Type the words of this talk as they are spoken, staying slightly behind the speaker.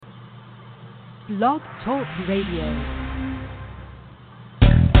Blog Talk Radio.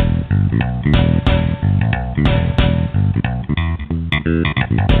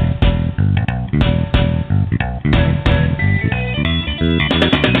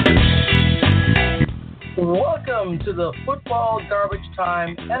 Welcome to the Football Garbage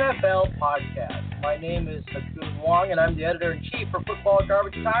Time NFL podcast. My name is Wong, and I'm the editor-in-chief for Football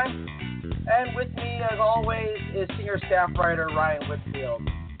Garbage Time. And with me, as always, is senior staff writer Ryan Whitfield.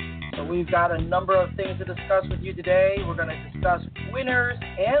 So we've got a number of things to discuss with you today. We're going to discuss winners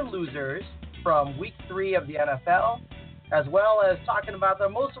and losers from Week 3 of the NFL, as well as talking about the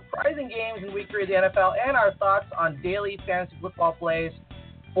most surprising games in Week 3 of the NFL and our thoughts on daily fantasy football plays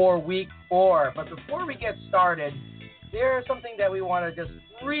for Week 4. But before we get started, there's something that we want to just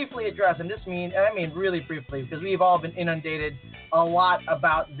briefly address, and I mean really briefly, because we've all been inundated a lot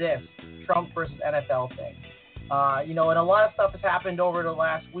about this Trump versus NFL thing. And a lot of stuff has happened over the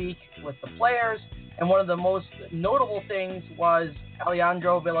last week with the players, and one of the most notable things was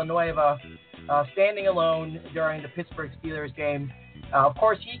Alejandro Villanueva standing alone during the Pittsburgh Steelers game. Of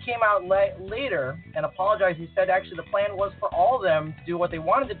course, he came out later and apologized. He said actually the plan was for all of them to do what they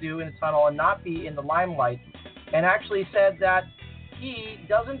wanted to do in the tunnel and not be in the limelight, and actually said that he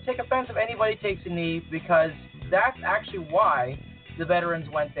doesn't take offense if anybody takes a knee, because that's actually why the veterans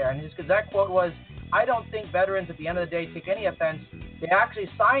went there. And his exact quote was, "I don't think veterans at the end of the day take any offense. They actually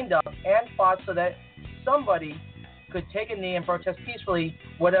signed up and fought so that somebody could take a knee and protest peacefully,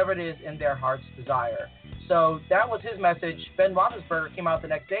 whatever it is in their heart's desire." So that was his message. Ben Roethlisberger came out the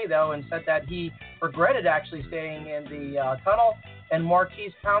next day, though, and said that he regretted actually staying in the tunnel. And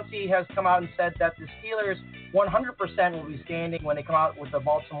Maurkice Pouncey has come out and said that the Steelers 100% will be standing when they come out with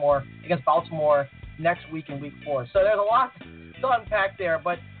against Baltimore next week in Week 4. So there's a lot to unpack there.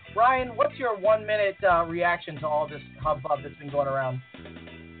 But Ryan, what's your 1-minute reaction to all this hubbub that's been going around?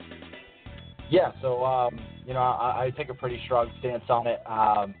 Yeah, so, I take a pretty strong stance on it.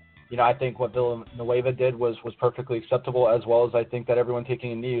 I think what Villanueva did was perfectly acceptable, as well as I think that everyone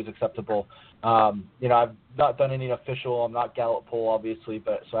taking a knee is acceptable. I've not done any official, I'm not Gallup poll, obviously,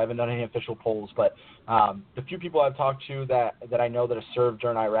 so I haven't done any official polls, but the few people I've talked to that I know that have served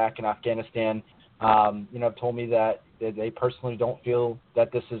during Iraq and Afghanistan, have told me that they personally don't feel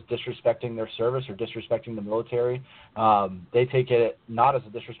that this is disrespecting their service or disrespecting the military. They take it not as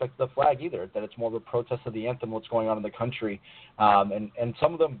a disrespect to the flag either, that it's more of a protest of the anthem, what's going on in the country. And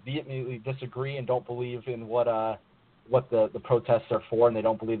some of them vehemently disagree and don't believe in what the protests are for, and they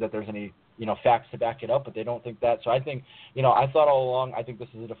don't believe that there's any facts to back it up, but they don't think that. So I think, I thought all along, I think this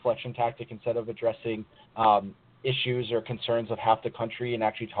is a deflection tactic instead of addressing issues or concerns of half the country and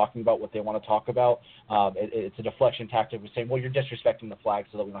actually talking about what they want to talk about. It's a deflection tactic of saying, well, you're disrespecting the flag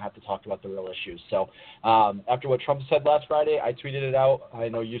so that we don't have to talk about the real issues. So after what Trump said last Friday, I tweeted it out. I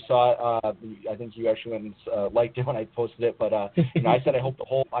know you saw it. I think you actually liked it when I posted it, but I said I hope the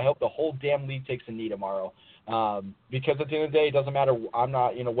whole damn league takes a knee tomorrow. Because at the end of the day, it doesn't matter. I'm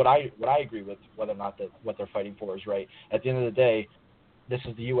not, what I agree with, whether or not what they're fighting for is right. At the end of the day, this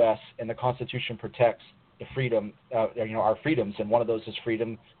is the U.S. and the Constitution protects the freedom, our freedoms, and one of those is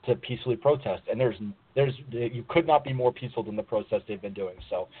freedom to peacefully protest. And you could not be more peaceful than the protest they've been doing.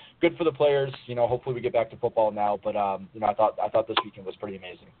 So good for the players. Hopefully we get back to football now. But I thought this weekend was pretty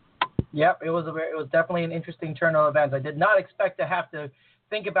amazing. Yep, it was definitely an interesting turn of events. I did not expect to have to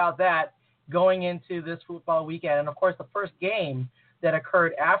think about that going into this football weekend. And of course, the first game that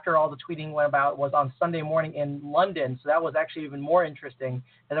occurred after all the tweeting went about was on Sunday morning in London. So that was actually even more interesting,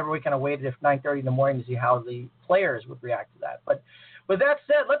 as everybody kind of waited at 9:30 in the morning to see how the players would react to that. But with that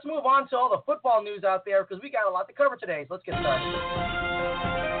said, let's move on to all the football news out there, because we got a lot to cover today. So let's get started.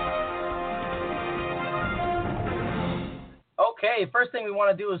 Okay, first thing we want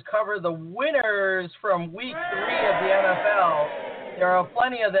to do is cover the winners from Week 3 of the NFL. There are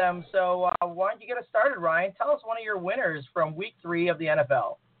plenty of them, so why don't you get us started, Ryan? Tell us one of your winners from Week 3 of the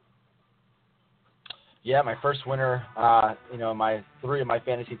NFL. Yeah, my first winner, my three of my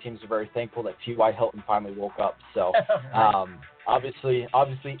fantasy teams are very thankful that T.Y. Hilton finally woke up. So obviously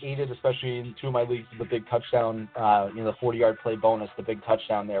aided, especially in two of my leagues, the big touchdown, the 40-yard play bonus, the big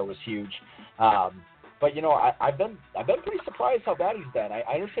touchdown there was huge. But, I've been pretty surprised how bad he's been.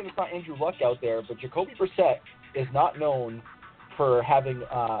 I understand it's not Andrew Luck out there, but Jacoby Brissett is not known for having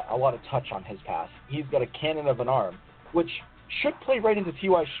a lot of touch on his pass. He's got a cannon of an arm, which should play right into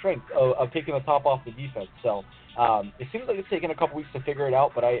T.Y.'s strength of taking the top off the defense. So it seems like it's taken a couple weeks to figure it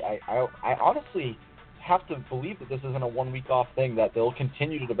out, but I honestly have to believe that this isn't a 1 week off thing, that they'll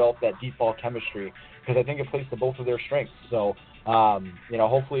continue to develop that deep ball chemistry, because I think it plays to both of their strengths. So,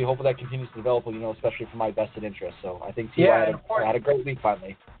 hopefully that continues to develop, especially for my vested interest. So I think T.Y. had a great week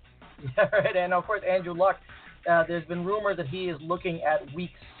finally. Yeah, right. And, of course, Andrew Luck, there's been rumors that he is looking at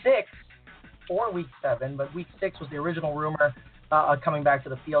Week 6 or Week 7, but Week 6 was the original rumor coming back to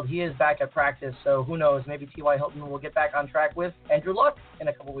the field. He is back at practice, so who knows? Maybe T.Y. Hilton will get back on track with Andrew Luck in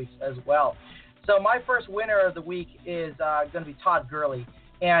a couple weeks as well. So my first winner of the week is going to be Todd Gurley.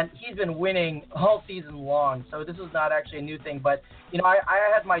 And he's been winning all season long, so this is not actually a new thing. But, I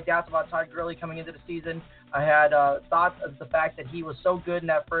had my doubts about Todd Gurley coming into the season. I had thoughts of the fact that he was so good in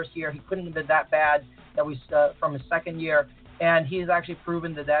that first year. He couldn't have been that bad from his second year. And he's actually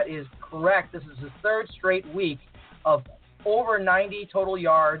proven that is correct. This is his third straight week of over 90 total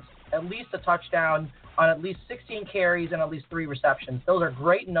yards, at least a touchdown on at least 16 carries and at least 3 receptions. Those are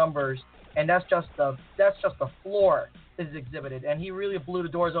great numbers, and that's just the floor is exhibited, and he really blew the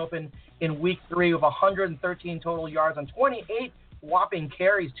doors open in Week 3 with 113 total yards on 28 whopping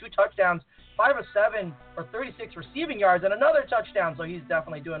carries, 2 touchdowns, 5 of 7 for 36 receiving yards, and another touchdown. So he's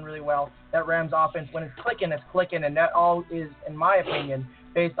definitely doing really well. That Rams offense, when it's clicking, and that all is, in my opinion,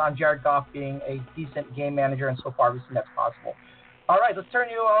 based on Jared Goff being a decent game manager, and so far we've seen that's possible. All right, let's turn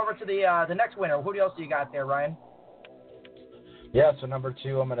you over to the next winner. Who else do you got there, Ryan? Yeah, so number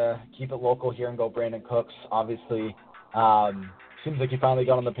 2, I'm going to keep it local here and go Brandon Cooks. Obviously, seems like he finally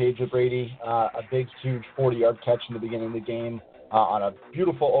got on the page with Brady. A big, huge 40-yard catch in the beginning of the game on a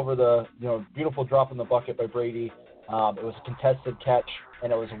beautiful drop in the bucket by Brady. It was a contested catch,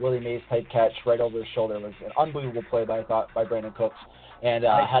 and it was a Willie Mays type catch right over his shoulder. It was an unbelievable play by Brandon Cooks. And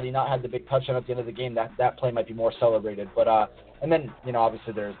had he not had the big touchdown at the end of the game, that play might be more celebrated. But and then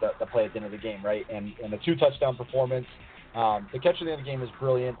obviously there's the play at the end of the game, right? And the 2 touchdown performance. The catch at the end of the game is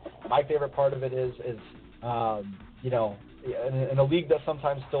brilliant. My favorite part of it is in a league that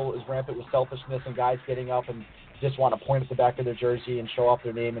sometimes still is rampant with selfishness and guys getting up and just want to point at the back of their jersey and show off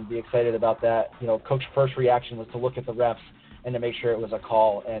their name and be excited about that. Coach's first reaction was to look at the refs and to make sure it was a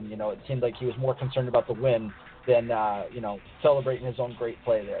call. And, it seemed like he was more concerned about the win than, celebrating his own great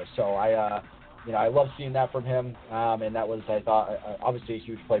play there. So I love seeing that from him. And that was, I thought, obviously a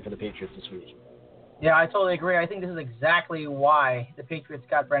huge play for the Patriots this week. Yeah, I totally agree. I think this is exactly why the Patriots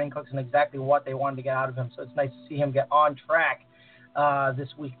got Brandon Cooks and exactly what they wanted to get out of him. So it's nice to see him get on track this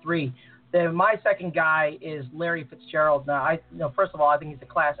Week 3. Then my second guy is Larry Fitzgerald. Now, first of all, I think he's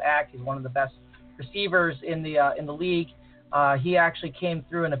a class act. He's one of the best receivers in the league. He actually came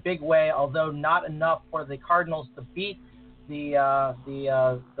through in a big way, although not enough for the Cardinals to beat those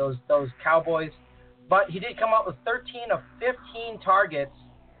Cowboys. But he did come up with 13 of 15 targets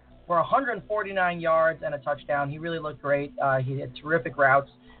for 149 yards and a touchdown. He really looked great. He had terrific routes.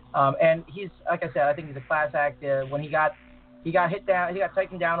 And he's, like I said, I think he's a class act. When he got hit down, he got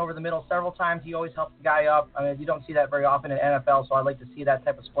taken down over the middle several times. He always helps the guy up. I mean, you don't see that very often in NFL, so I'd like to see that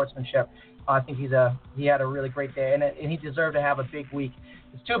type of sportsmanship. I think he had a really great day, and he deserved to have a big week.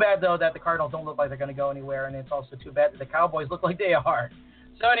 It's too bad, though, that the Cardinals don't look like they're going to go anywhere, and it's also too bad that the Cowboys look like they are.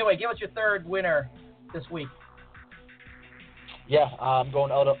 So anyway, give us your third winner this week. Yeah, I'm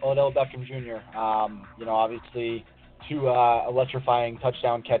going Odell Beckham Jr. Obviously 2 electrifying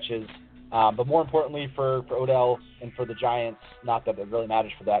touchdown catches, but more importantly for Odell and for the Giants, not that it really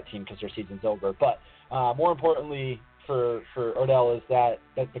matters for that team because their season's over, but more importantly for Odell is that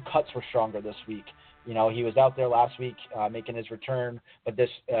the cuts were stronger this week. He was out there last week making his return, but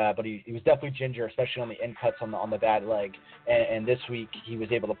he was definitely ginger, especially on the end cuts on the bad leg. And this week he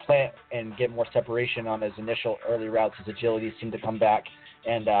was able to plant and get more separation on his initial early routes. His agility seemed to come back,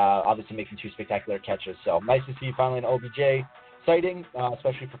 and obviously making 2 spectacular catches. So nice to see finally an OBJ sighting,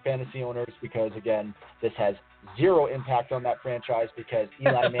 especially for fantasy owners, because again, this has 0 impact on that franchise because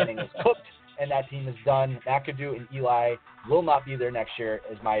Eli Manning is cooked and that team is done. McAdoo and Eli will not be there next year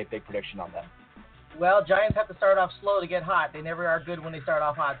is my big prediction on them. Well, Giants have to start off slow to get hot. They never are good when they start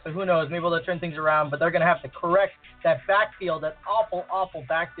off hot. So who knows? Maybe they'll turn things around, but they're going to have to correct that backfield, that awful, awful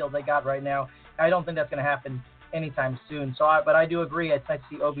backfield they got right now. I don't think that's going to happen anytime soon. But I do agree. It's nice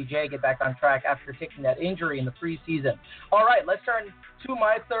to see OBJ get back on track after taking that injury in the preseason. All right, let's turn to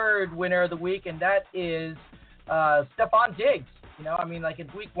my third winner of the week, and that is Stephon Diggs. In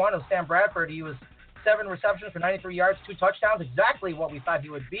Week 1 of Sam Bradford, he was 7 receptions for 93 yards, 2 touchdowns, exactly what we thought he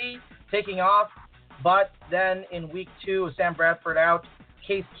would be, taking off. But then in Week 2, with Sam Bradford out,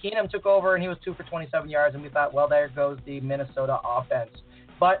 Case Keenum took over, and he was 2 for 27 yards, and we thought, well, there goes the Minnesota offense.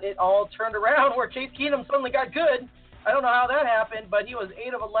 But it all turned around where Case Keenum suddenly got good. I don't know how that happened, but he was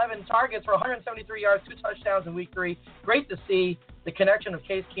 8 of 11 targets for 173 yards, 2 touchdowns in Week 3. Great to see the connection of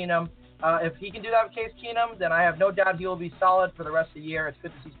Case Keenum. If he can do that with Case Keenum, then I have no doubt he will be solid for the rest of the year. It's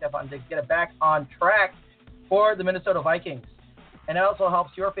good to see Stephon Diggs get it back on track for the Minnesota Vikings. And it also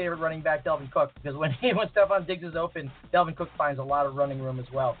helps your favorite running back, Dalvin Cook, because when Stephon Diggs is open, Dalvin Cook finds a lot of running room as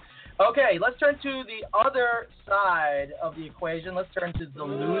well. Okay, let's turn to the other side of the equation. Let's turn to the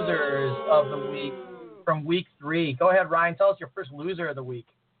losers of the week from week 3. Go ahead, Ryan. Tell us your first loser of the week.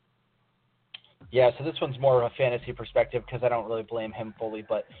 Yeah, so this one's more of a fantasy perspective because I don't really blame him fully.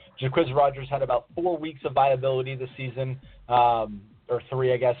 But Jacquizz Rodgers had about 4 weeks of viability this season, or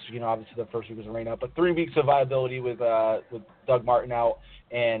 3, I guess. Obviously the first week was a rain out, but 3 weeks of viability with Doug Martin out,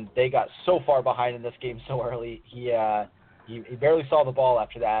 and they got so far behind in this game so early. He barely saw the ball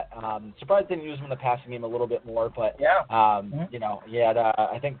after that. Surprised they didn't use him in the passing game a little bit more, but he had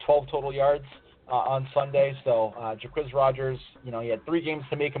I think 12 total yards on Sunday. So Jacquizz Rodgers, he had 3 games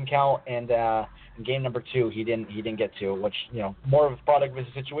to make him count, and in game number 2 he didn't get to, which more of a product of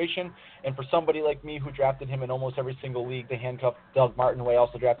his situation. And for somebody like me who drafted him in almost every single league, they handcuffed Doug Martin, who I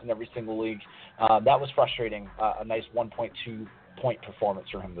also drafted in every single league. That was frustrating. A nice 1.2 point performance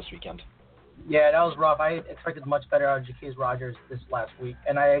for him this weekend. Yeah, that was rough. I expected much better out of Jacquizz Rodgers this last week,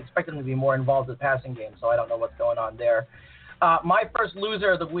 and I expected him to be more involved in the passing game, so I don't know what's going on there. My first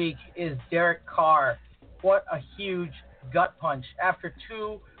loser of the week is Derek Carr. What a huge gut punch. After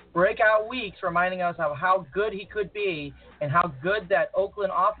 2 breakout weeks reminding us of how good he could be and how good that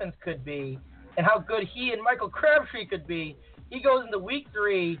Oakland offense could be and how good he and Michael Crabtree could be, he goes into week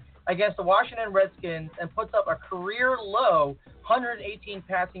 3 against the Washington Redskins and puts up a career-low 118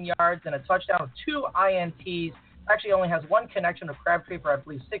 passing yards and a touchdown with 2 INTs. Actually only has 1 connection with Crabtree for, I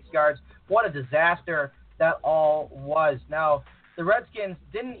believe, 6 yards. What a disaster that all was. Now, the Redskins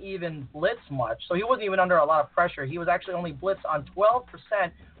didn't even blitz much, so he wasn't even under a lot of pressure. He was actually only blitzed on 12%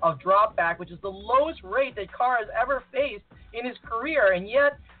 of drop back, which is the lowest rate that Carr has ever faced in his career, and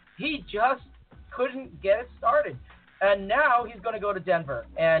yet he just couldn't get it started. And now he's going to go to Denver,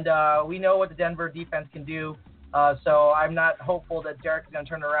 and we know what the Denver defense can do, so I'm not hopeful that Derek is going to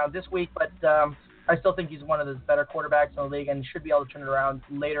turn it around this week, but I still think he's one of the better quarterbacks in the league and should be able to turn it around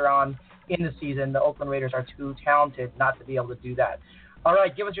later on in the season. The Oakland Raiders are too talented not to be able to do that. All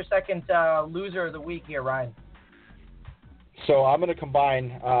right, give us your second loser of the week here, Ryan. So I'm going to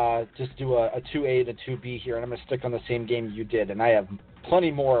combine, just do a 2A and a 2B here, and I'm going to stick on the same game you did, and I have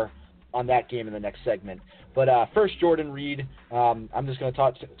plenty more on that game in the next segment. But first, Jordan Reed, I'm just going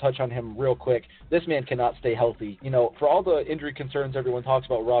to touch on him real quick. This man cannot stay healthy. For all the injury concerns everyone talks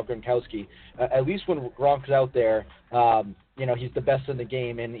about Rob Gronkowski, at least when Gronk's out there, he's the best in the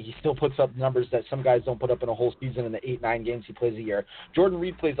game, and he still puts up numbers that some guys don't put up in a whole season in the 8-9 games he plays a year. Jordan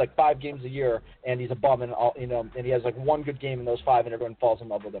Reed plays like 5 games a year, and he's a bum, and and he has like 1 good game in those 5, and everyone falls in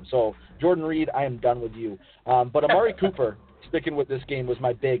love with him. So Jordan Reed, I am done with you. But Amari Cooper, sticking with this game, was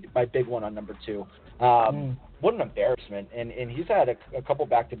my big one on number 2. What an embarrassment, and he's had a couple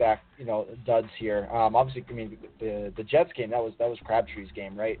back-to-back duds here. Obviously, I mean the Jets game, that was Crabtree's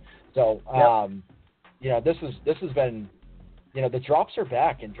game, right? So this has been, the drops are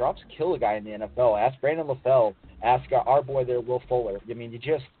back, and drops kill a guy in the NFL. Ask Brandon LaFell, ask our boy there, Will Fuller. I mean,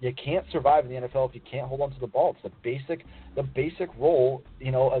 you can't survive in the NFL if you can't hold on to the ball. It's the basic role,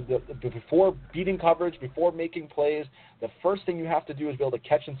 before beating coverage, before making plays. The first thing you have to do is be able to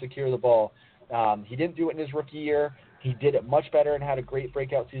catch and secure the ball. He didn't do it in his rookie year. He did it much better and had a great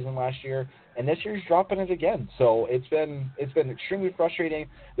breakout season last year. And this year he's dropping it again. So it's been extremely frustrating.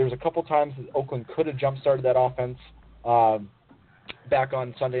 There was a couple times that Oakland could have jump-started that offense back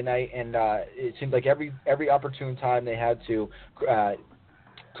on Sunday night, and it seemed like every opportune time they had to,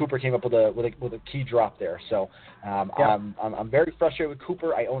 Cooper came up with a key drop there. So I'm very frustrated with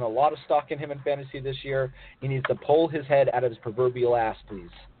Cooper. I own a lot of stock in him in fantasy this year. He needs to pull his head out of his proverbial ass, please.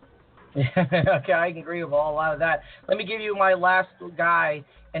 Okay, I can agree with a lot of that. Let me give you my last guy,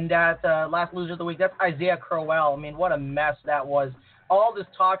 and that last loser of the week. That's Isaiah Crowell. I mean, what a mess that was. All this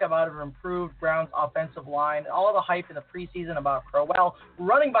talk about an improved Browns offensive line, all the hype in the preseason about Crowell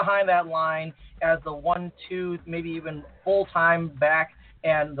running behind that line as the 1-2, maybe even full-time back.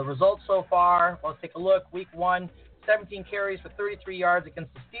 And the results so far, let's take a look. Week 1, 17 carries for 33 yards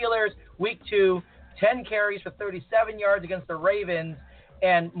against the Steelers. Week 2, 10 carries for 37 yards against the Ravens.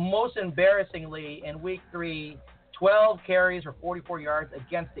 And most embarrassingly, in Week 3, 12 carries for 44 yards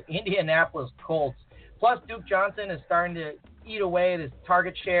against the Indianapolis Colts. Plus, Duke Johnson is starting to eat away at his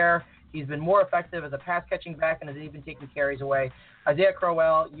target share. He's been more effective as a pass-catching back and has even taken carries away. Isaiah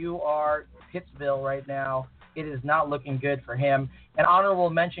Crowell, you are Pittsville right now. It is not looking good for him. An honorable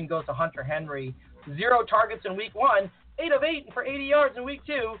mention goes to Hunter Henry. 0 targets in Week 1, 8 of 8 for 80 yards in Week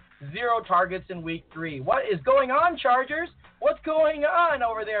 2, 0 targets in Week 3. What is going on, Chargers? What's going on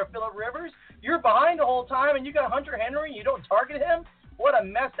over there, Phillip Rivers? You're behind the whole time, and you got Hunter Henry, and you don't target him? What a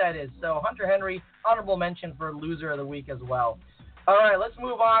mess that is. So Hunter Henry, honorable mention for loser of the week as well. All right, let's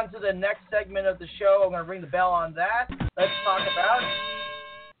move on to the next segment of the show. I'm going to ring the bell on that. Let's talk about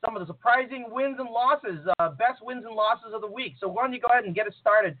some of the surprising wins and losses, best wins and losses of the week. So why don't you go ahead and get us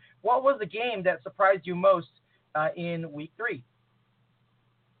started? What was the game that surprised you most in Week 3?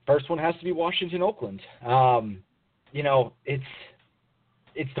 First one has to be Washington-Oakland. I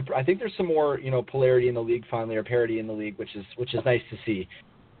think there's some more, polarity in the league finally, or parity in the league, which is nice to see.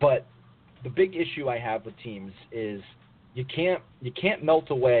 But the big issue I have with teams is you can't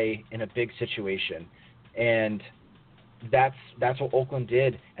melt away in a big situation, and that's what Oakland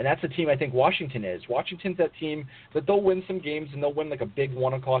did, and that's the team I think Washington is. Washington's that team that they'll win some games, and they'll win like a big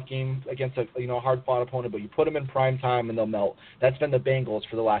 1:00 game against a hard-fought opponent, but you put them in prime time and they'll melt. That's been the Bengals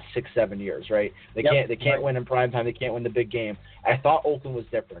for the last 6-7 years, right? They can't win in prime time. They can't win the big game. I thought Oakland was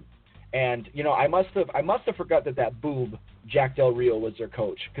different, and I must have forgot that boob Jack Del Rio was their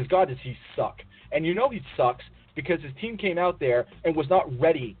coach, because God does he suck, and he sucks because his team came out there and was not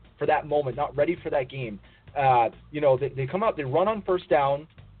ready for that moment, not ready for that game. They come out, they run on first down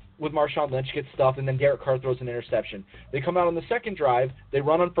with Marshawn Lynch, gets stuffed, and then Derek Carr throws an interception. They come out on the second drive, they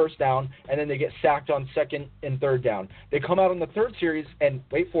run on first down, and then they get sacked on second and third down. They come out on the third series, and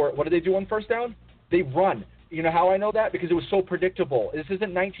wait for it, what do they do on first down? They run. You know how I know that? Because it was so predictable. This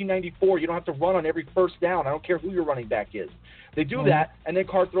isn't 1994. You don't have to run on every first down. I don't care who your running back is. They do that, and then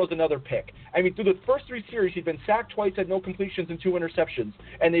Carr throws another pick. I mean, through the first 3 series, he'd been sacked twice, had no completions, and 2 interceptions,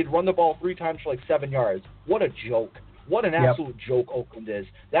 and they'd run the ball 3 times for like 7 yards. What a joke. What an absolute joke Oakland is.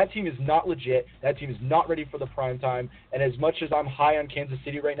 That team is not legit. That team is not ready for the prime time. And as much as I'm high on Kansas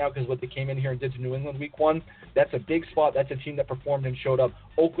City right now because what they came in here and did to New England Week 1, that's a big spot. That's a team that performed and showed up.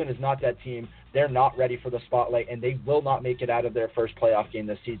 Oakland is not that team. They're not ready for the spotlight, and they will not make it out of their first playoff game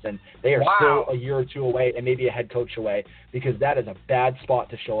this season. They are still a year or 2 away and maybe a head coach away, because that is a bad spot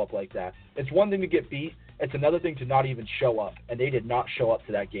to show up like that. It's one thing to get beat. It's another thing to not even show up, and they did not show up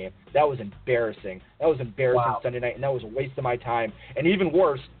to that game. That was embarrassing. Sunday night, and that was a waste of my time. And even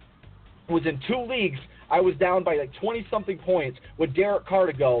worse, was in 2 leagues, I was down by like 20-something points with Derek Carr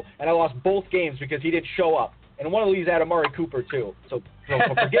to go, and I lost both games because he didn't show up. And one of these had Amari Cooper too. So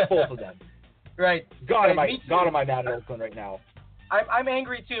forget both of them. Right. God, am I mad at Oakland right now? I'm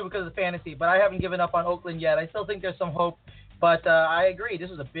angry too because of fantasy, but I haven't given up on Oakland yet. I still think there's some hope, but I agree. This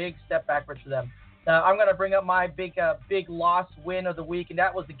is a big step backwards for them. I'm going to bring up my big loss win of the week, and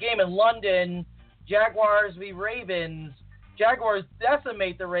that was the game in London, Jaguars v. Ravens. Jaguars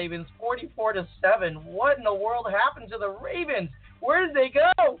decimate the Ravens 44-7. What in the world happened to the Ravens? Where did they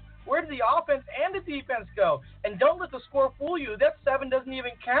go? Where did the offense and the defense go? And don't let the score fool you. That 7 doesn't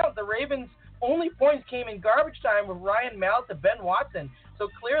even count. The Ravens' only points came in garbage time with Ryan Mallett to Ben Watson. So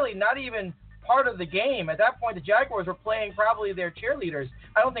clearly not even part of the game. At that point, the Jaguars were playing probably their cheerleaders.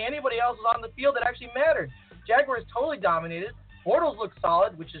 I don't think anybody else was on the field that actually mattered. Jaguars totally dominated. Bortles looked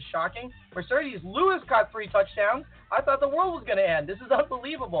solid, which is shocking. Mercedes Lewis caught 3 touchdowns. I thought the world was going to end. This is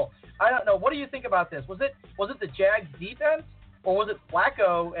unbelievable. I don't know. What do you think about this? Was it the Jags defense, or was it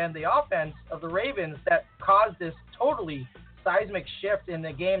Flacco and the offense of the Ravens that caused this totally seismic shift in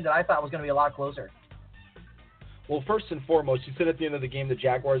the game that I thought was going to be a lot closer? Well, first and foremost, you said at the end of the game the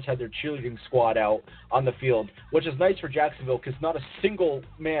Jaguars had their cheerleading squad out on the field, which is nice for Jacksonville because not a single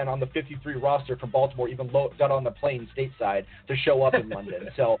man on the 53 roster from Baltimore even got on the plane stateside to show up in London.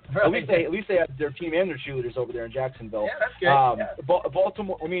 So right. at least they had their team and their cheerleaders over there in Jacksonville. Yeah, that's good.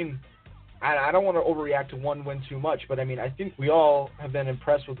 Baltimore, I mean, I don't want to overreact to one win too much, but I mean, I think we all have been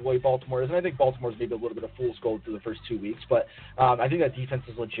impressed with the way Baltimore is, and I think Baltimore's maybe a little bit of fool's gold through the first 2 weeks, but I think that defense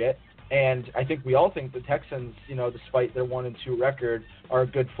is legit. And I think we all think the Texans, despite their 1-2 record, are a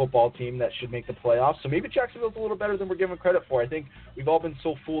good football team that should make the playoffs. So maybe Jacksonville's a little better than we're given credit for. I think we've all been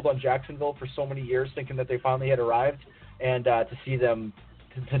so fooled on Jacksonville for so many years, thinking that they finally had arrived, and to see them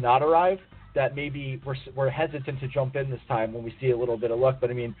to not arrive, that maybe we're hesitant to jump in this time when we see a little bit of luck. But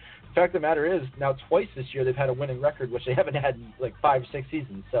I mean, the fact of the matter is, now twice this year they've had a winning record, which they haven't had in like 5 or 6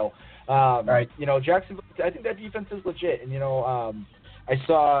 seasons. So, right. Jacksonville, I think that defense is legit. And I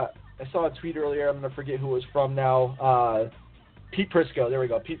saw a tweet earlier. I'm going to forget who it was from now. Pete Prisco. There we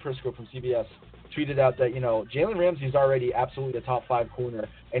go. Pete Prisco from CBS tweeted out that, Jalen Ramsey is already absolutely a top 5 corner,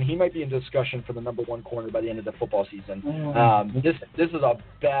 and he might be in discussion for the number 1 corner by the end of the football season. This is a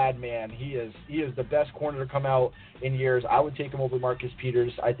bad man. He is the best corner to come out in years. I would take him over Marcus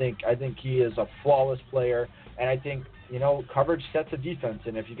Peters. I think he is a flawless player, and I think, coverage sets a defense,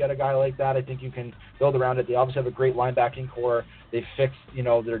 and if you got a guy like that, I think you can build around it. They obviously have a great linebacking core. They fixed,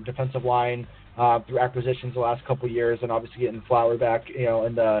 their defensive line. through acquisitions the last couple of years, and obviously getting Fowler back,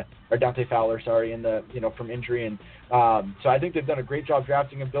 or Dante Fowler, sorry, from injury. And so I think they've done a great job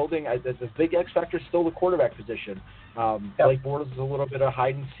drafting and building. The big X factor is still the quarterback position. Blake Bortles is a little bit of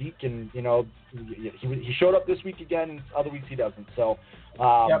hide and seek, and he showed up this week again, and other weeks he doesn't. So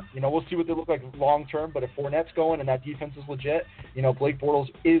we'll see what they look like long term. But if Fournette's going and that defense is legit, Blake Bortles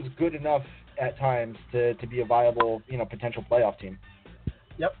is good enough at times to be a viable potential playoff team.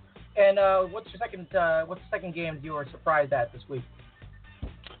 Yep. And what's the second game you were surprised at this week?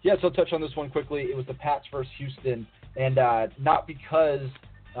 Yeah, so I'll touch on this one quickly. It was the Pats versus Houston, and not because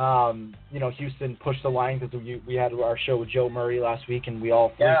Houston pushed the line, because we had our show with Joe Murray last week, and we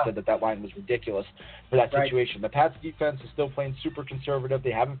all said that line was ridiculous for that situation. Right. The Pats defense is still playing super conservative.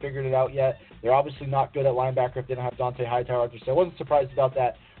 They haven't figured it out yet. They're obviously not good at linebacker if they don't have Dante Hightower, so I wasn't surprised about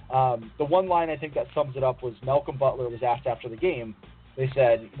that. The one line I think that sums it up was Malcolm Butler was asked after the game. They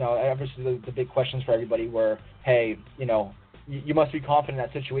said, obviously the big questions for everybody were, hey, you must be confident in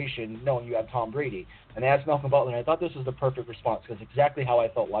that situation knowing you have Tom Brady. And they asked Malcolm Butler, and I thought this was the perfect response, because exactly how I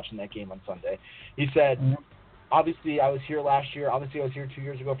felt watching that game on Sunday. He said, obviously I was here last year. Obviously I was here 2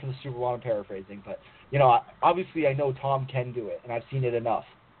 years ago for the Super Bowl. I'm paraphrasing. But, obviously I know Tom can do it, and I've seen it enough.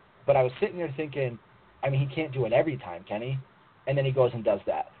 But I was sitting there thinking, he can't do it every time, can he? And then he goes and does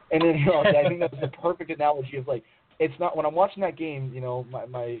that. And then, I think that was the perfect analogy of, it's not, when I'm watching that game,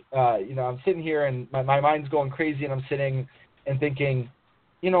 I'm sitting here and my mind's going crazy, and I'm sitting and thinking,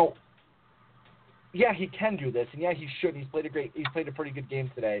 yeah, he can do this, and yeah, he should. He's played a pretty good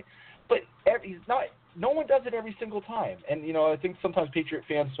game today, but he's not. No one does it every single time, and I think sometimes Patriot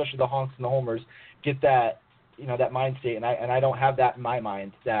fans, especially the honks and the homers, get that that mind state, and I don't have that in my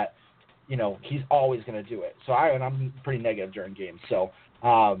mind that he's always going to do it. So I'm pretty negative during games. So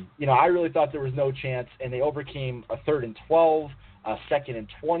I really thought there was no chance, and they overcame a 3rd and 12, a 2nd and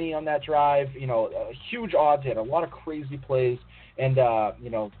 20 on that drive. Huge odds. They had a lot of crazy plays, and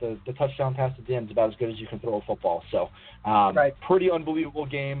the touchdown pass at the end is about as good as you can throw a football. So pretty unbelievable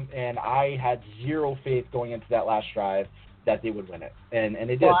game, and I had zero faith going into that last drive that they would win it, and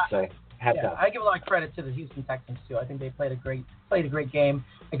they did. I give a lot of credit to the Houston Texans too. I think they played a great game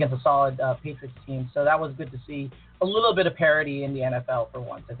against a solid Patriots team. So that was good to see a little bit of parity in the NFL for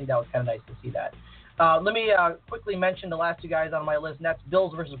once. I think that was kind of nice to see that. Let me quickly mention the last two guys on my list, and that's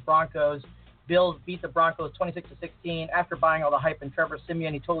Bills versus Broncos. Bills beat the Broncos 26-16 after buying all the hype, and Trevor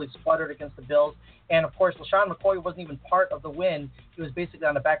Siemian, he totally spluttered against the Bills. And, of course, LaShawn McCoy wasn't even part of the win. He was basically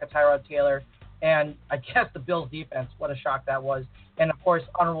on the back of Tyrod Taylor. And I guess the Bills' defense, what a shock that was. And, of course,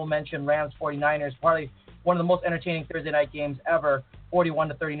 honorable mention, Rams 49ers, probably one of the most entertaining Thursday night games ever,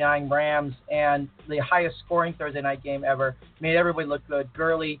 41-39 Rams, and the highest scoring Thursday night game ever. Made everybody look good.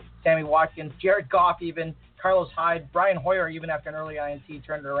 Gurley, Sammy Watkins, Jared Goff even, Carlos Hyde, Brian Hoyer, even after an early INT,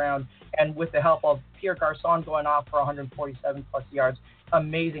 turned it around. And with the help of Pierre Garçon going off for 147-plus yards.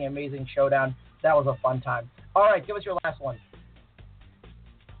 Amazing, amazing showdown. That was a fun time. All right, give us your last one.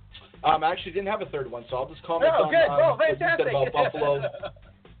 I actually didn't have a third one, so I'll just comment on what you said about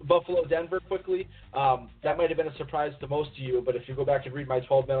Buffalo, Denver quickly. That might have been a surprise to most of you, but if you go back and read my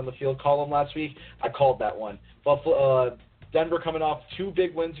 12 men on the field column last week, I called that one. Denver coming off 2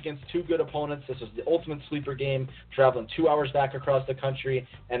 big wins against 2 good opponents. This is the ultimate sleeper game, traveling 2 hours back across the country.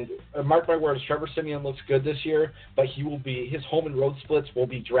 And mark my words, Trevor Siemian looks good this year, but his home and road splits will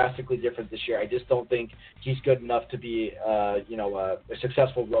be drastically different this year. I just don't think he's good enough to be a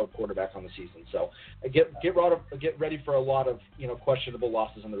successful road quarterback on the season. So get ready for a lot of questionable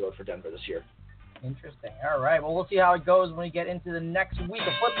losses on the road for Denver this year. Interesting. All right. Well, we'll see how it goes when we get into the next week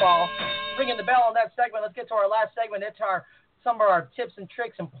of football. Ringing the bell on that segment. Let's get to our last segment. It's some of our tips and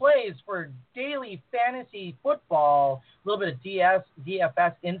tricks and plays for daily fantasy football. A little bit of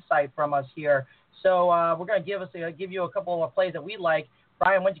DFS insight from us here. So we're going to give you a couple of plays that we like.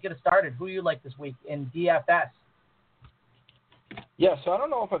 Brian, why don't you get us started? Who do you like this week in DFS? Yeah, so I don't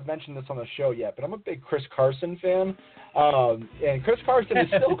know if I've mentioned this on the show yet, but I'm a big Chris Carson fan. And Chris Carson is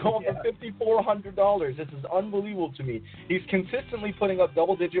still going for $5,400. This is unbelievable to me. He's consistently putting up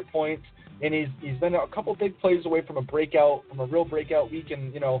double-digit points, and he's been a couple big plays away from a real breakout week.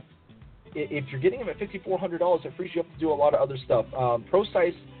 And, if you're getting him at $5,400, it frees you up to do a lot of other stuff.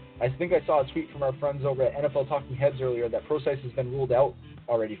 ProSize, I think I saw a tweet from our friends over at NFL Talking Heads earlier that ProSize has been ruled out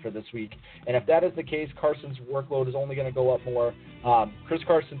already for this week. And if that is the case, Carson's workload is only going to go up more. Chris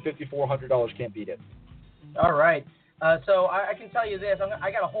Carson, $5,400, can't beat it. All right. So I can tell you this.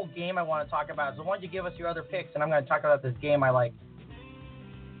 I got a whole game I want to talk about. So why don't you give us your other picks, and I'm going to talk about this game I like.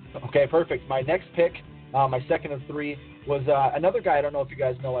 Okay, perfect. My next pick, my second of 3, was another guy I don't know if you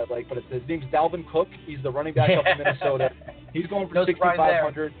guys know I like, but his name's Dalvin Cook. He's the running back up in Minnesota. He's going for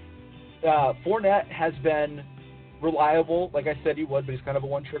 $6,500. Fournette has been reliable, like I said he would, but he's kind of a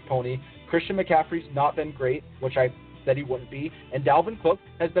one-trick pony. Christian McCaffrey's not been great, which I said he wouldn't be. And Dalvin Cook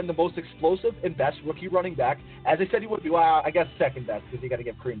has been the most explosive and best rookie running back, as I said he would be. Well, I guess second best because you got to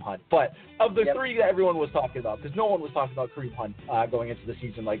give Kareem Hunt. But of the three that everyone was talking about, because no one was talking about Kareem Hunt going into the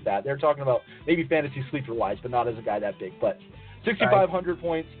season like that. They're talking about maybe fantasy sleeper-wise, but not as a guy that big. But 6,500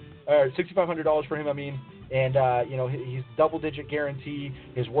 points, or $6,500 for him, I mean. And, he's double-digit guarantee.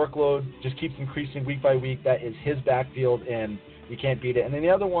 His workload just keeps increasing week by week. That is his backfield, and you can't beat it. And then the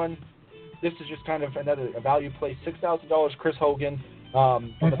other one, this is just kind of a value play, $6,000, Chris Hogan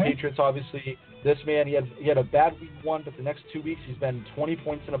from the Patriots, obviously. This man, he had a bad week one, but the next 2 weeks he's been 20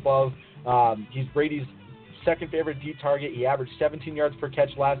 points and above. He's Brady's second favorite deep target. He averaged 17 yards per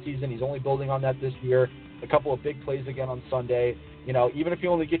catch last season. He's only building on that this year. A couple of big plays again on Sunday. Even if he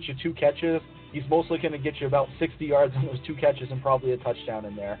only gets you 2 catches, he's mostly going to get you about 60 yards on those 2 catches and probably a touchdown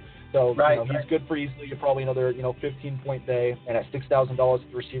in there. So, he's good for easily probably another, 15-point day. And at $6,000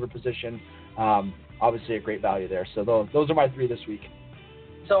 at the receiver position, obviously a great value there. So those are my 3 this week.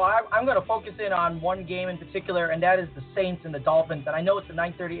 So I'm going to focus in on one game in particular, and that is the Saints and the Dolphins. And I know it's a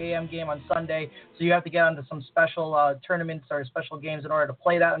 9:30 a.m. game on Sunday, so you have to get onto some special tournaments or special games in order to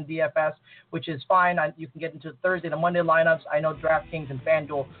play that in DFS, which is fine. You can get into Thursday to Monday lineups. I know DraftKings and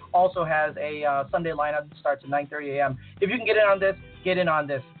FanDuel also has a Sunday lineup that starts at 9:30 a.m. If you can get in on this, get in on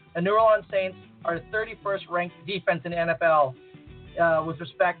this. The New Orleans Saints are the 31st ranked defense in the NFL with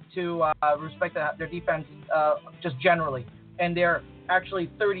respect to their defense just generally, and they're actually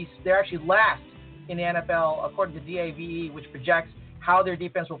last in the NFL according to DAVE, which projects how their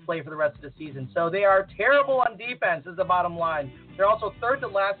defense will play for the rest of the season. So they are terrible on defense is the bottom line. They're also third to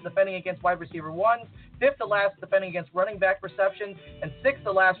last defending against wide receiver ones, fifth to last defending against running back receptions, and sixth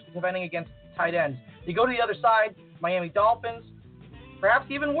to last defending against tight ends. You go to the other side, Miami Dolphins, perhaps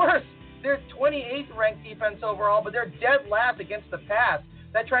even worse. They're 28th ranked defense overall, but they're dead last against the pass.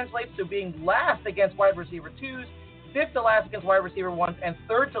 That translates to being last against wide receiver twos, fifth to last against wide receiver ones, and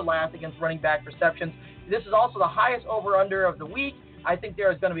third to last against running back receptions. This is also the highest over-under of the week. I think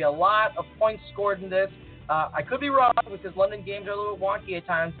there is going to be a lot of points scored in this. I could be wrong because London games are a little wonky at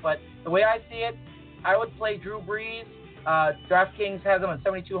times, but the way I see it, I would play Drew Brees. DraftKings has him at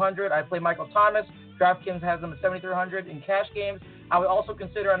 7,200. I play Michael Thomas. DraftKings has him at 7,300 in cash games. I would also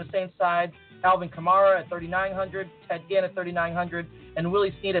consider on the same side Alvin Kamara at 3,900, Ted Ginn at 3,900, and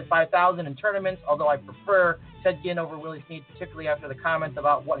Willie Snead at 5,000 in tournaments, although I prefer Ted Ginn over Willie Snead, particularly after the comments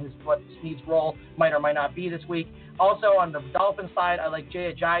about what Snead's role might or might not be this week. Also, on the Dolphins side, I like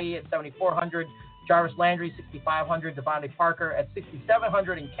Jay Ajayi at 7,400, Jarvis Landry 6,500, Devontae Parker at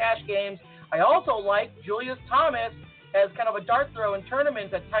 6,700 in cash games. I also like Julius Thomas as kind of a dart throw in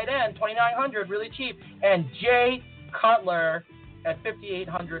tournaments at tight end, 2,900, really cheap, and Jay Cutler at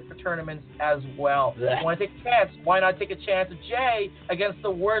 5,800 for tournaments as well. If you want to take a chance, why not take a chance of Jay against the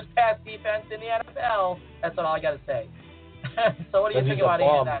worst pass defense in the NFL? That's all I got to say. So what do you think about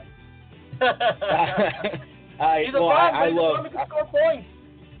any of that? He's a bomb. I love him to score points.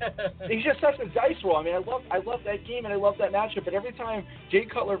 He's just such a dice roll. I mean, I love that game and I love that matchup. But every time Jay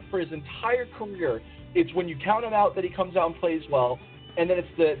Cutler for his entire career, it's when you count him out that he comes out and plays well. And then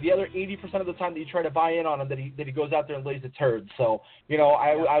it's the other 80% of the time that you try to buy in on him that he goes out there and lays a turd. So,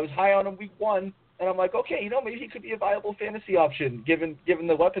 I was high on him week one, and I'm like, okay, maybe he could be a viable fantasy option given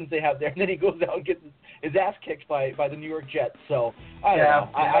the weapons they have there. And then he goes out and gets his ass kicked by the New York Jets. So, I don't know.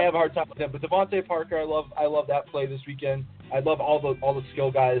 I have a hard time with him. But Devontae Parker, I love that play this weekend. I love all the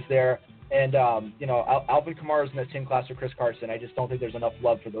skill guys there. And, Alvin Kamara is in that same class with Chris Carson. I just don't think there's enough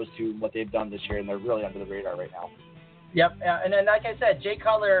love for those two and what they've done this year, and they're really under the radar right now. Yep, and then like I said, Jay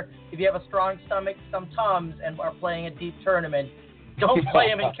Cutler, if you have a strong stomach, some Tums, and are playing a deep tournament, don't play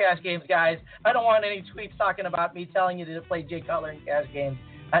him in cash games, guys. I don't want any tweets talking about me telling you to play Jay Cutler in cash games.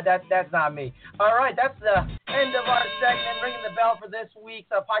 That's not me. All right, that's the end of our segment, ringing the bell for this week's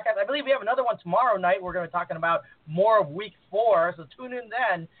podcast. I believe we have another one tomorrow night. We're going to be talking about more of Week 4, so tune in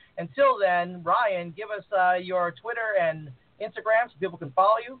then. Until then, Ryan, give us your Twitter and Instagram so people can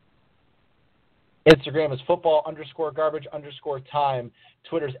follow you. Instagram is football_garbage_time.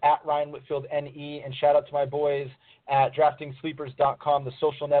 Twitter's at Ryan Whitfield NE. And shout out to my boys at DraftingSleepers.com, the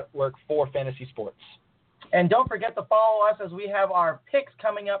social network for fantasy sports. And don't forget to follow us as we have our picks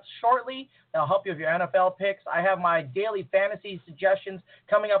coming up shortly. That'll help you with your NFL picks. I have my daily fantasy suggestions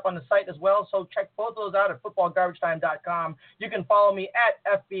coming up on the site as well, so check both of those out at footballgarbagetime.com. You can follow me at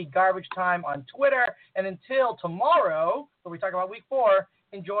FBGarbageTime on Twitter. And until tomorrow, where we talk about Week 4,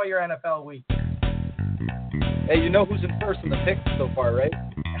 enjoy your NFL week. Hey, you know who's in first in the picks so far, right?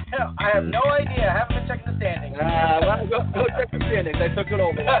 I have no idea. I haven't been checking the standings. Go check the standings. I took it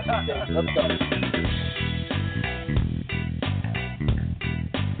over. Let's go.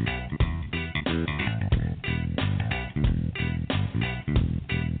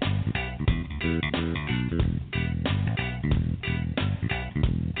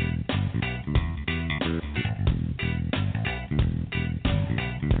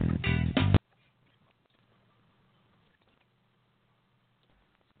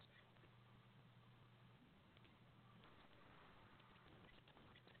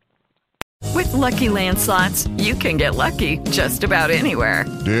 With Lucky Land Slots, you can get lucky just about anywhere.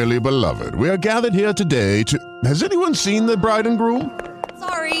 Dearly beloved, we are gathered here today to... Has anyone seen the bride and groom?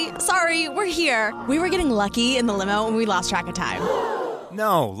 Sorry, we're here. We were getting lucky in the limo and we lost track of time.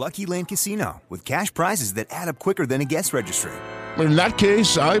 No, Lucky Land Casino, with cash prizes that add up quicker than a guest registry. In that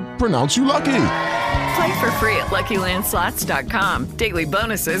case, I pronounce you lucky. Play for free at LuckyLandSlots.com. Daily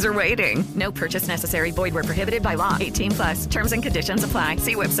bonuses are waiting. No purchase necessary. Void where prohibited by law. 18+. Terms and conditions apply.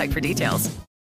 See website for details.